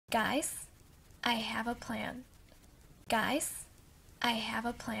Guys, I have a plan. Guys, I have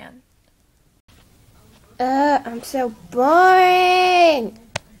a plan. I'm so boring.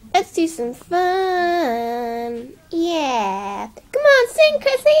 Let's do some fun. Yeah. Come on, sing,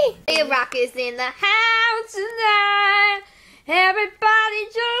 Chrissy. The rock is in the house tonight. Everybody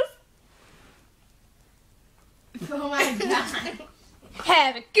just Oh my god.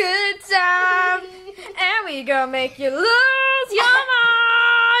 have a good time. And we gonna make you lose your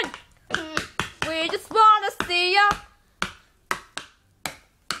mind. We just wanna see you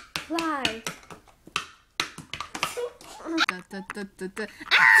fly. Ooh,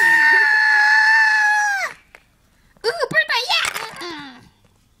 birthday,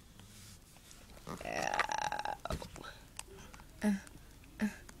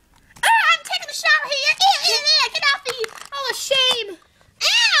 I'm taking a shower here. Get off me. Oh, shame.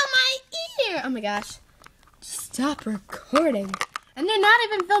 Ow, my ear. Oh my gosh. Stop recording. And they're not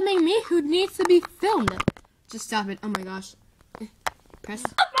even filming me, who needs to be filmed. Just stop it. Oh my gosh. Press.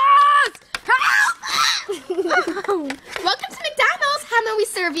 Welcome to McDonald's. How may we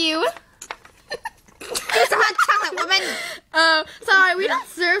serve you? It's a hot chocolate, woman. Sorry, we don't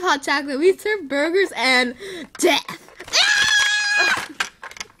serve hot chocolate. We serve burgers and death.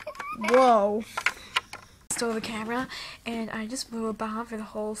 Whoa. Stole the camera, and I just blew a bomb for the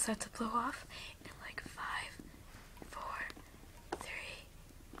whole set to blow off. In like 5, 4, 3,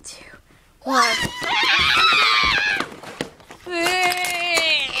 2, 1.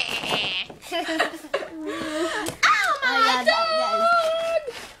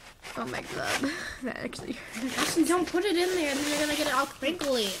 Oh my god. That actually hurt. Actually, don't put it in there, then you're gonna get it all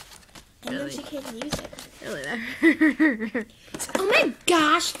crinkly. And then she can't use it. Really, that hurt. Oh my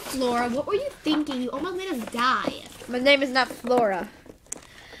gosh, Flora, what were you thinking? You almost made us die. My name is not Flora.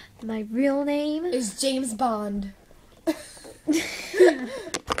 My real name Is James Bond.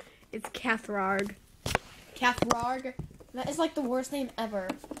 is Cathrarg. Cathrarg. That is like the worst name ever.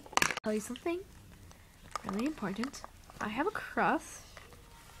 Tell you something really important. I have a crush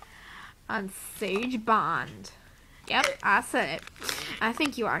on Sage Bond. Yep, I said it. I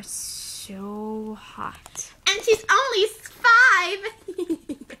think you are so hot. And she's only 5.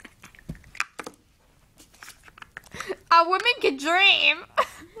 A woman can dream.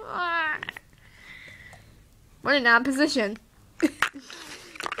 What an odd position.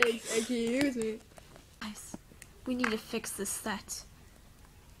 Excuse me. Guys, we need to fix this set.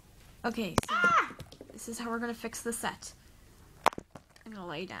 Okay, so this is how we're gonna fix the set. I'm gonna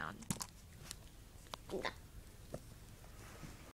lay down.